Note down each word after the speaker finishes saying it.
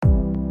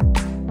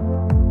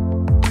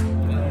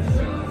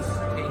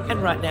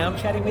and right now I'm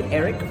chatting with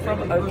Eric from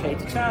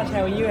OK2Charge.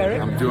 How are you,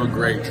 Eric? I'm doing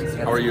great.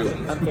 How are you?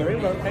 I'm very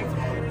well, thanks.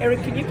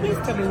 Eric, can you please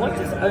tell me, what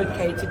does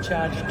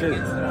OK2Charge do?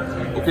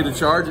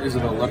 OK2Charge is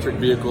an electric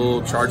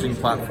vehicle charging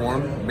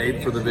platform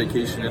made for the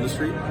vacation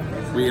industry.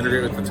 We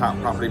integrate with the top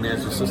property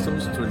management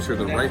systems to ensure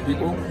the right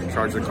people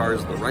charge their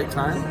cars at the right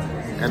time,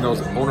 and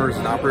those owners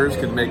and operators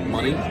can make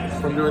money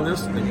from doing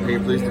this and pay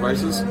for these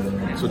devices.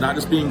 So not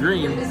just being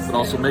green, but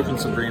also making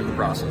some green in the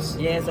process.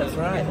 Yes, that's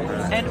right.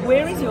 And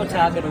where is your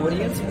target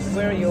audience?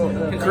 Where are your...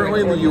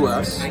 Currently in the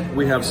U.S.,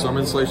 we have some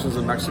installations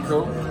in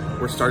Mexico.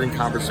 We're starting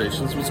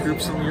conversations with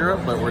groups in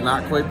Europe, but we're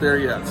not quite there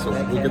yet, so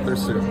we'll get there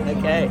soon.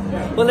 Okay.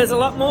 Well, there's a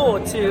lot more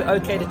to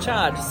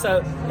OK2Charge,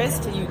 so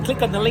best you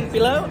click on the link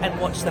below and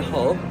watch the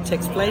whole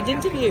TechSplained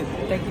interview.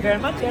 Thank you very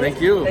much, Eric.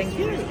 Thank you. Thank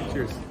you.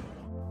 Cheers.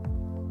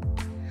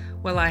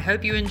 Well, I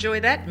hope you enjoy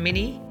that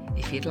mini.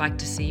 If you'd like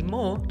to see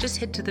more, just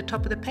head to the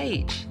top of the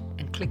page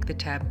and click the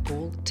tab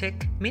All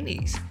Tech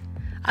Minis.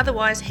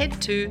 Otherwise, head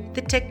to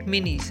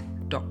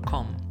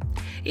thetechminis.com.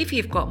 If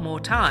you've got more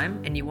time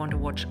and you want to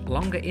watch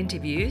longer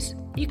interviews,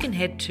 you can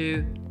head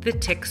to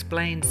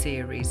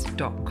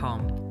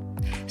thetechsplainedseries.com.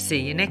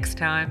 See you next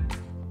time.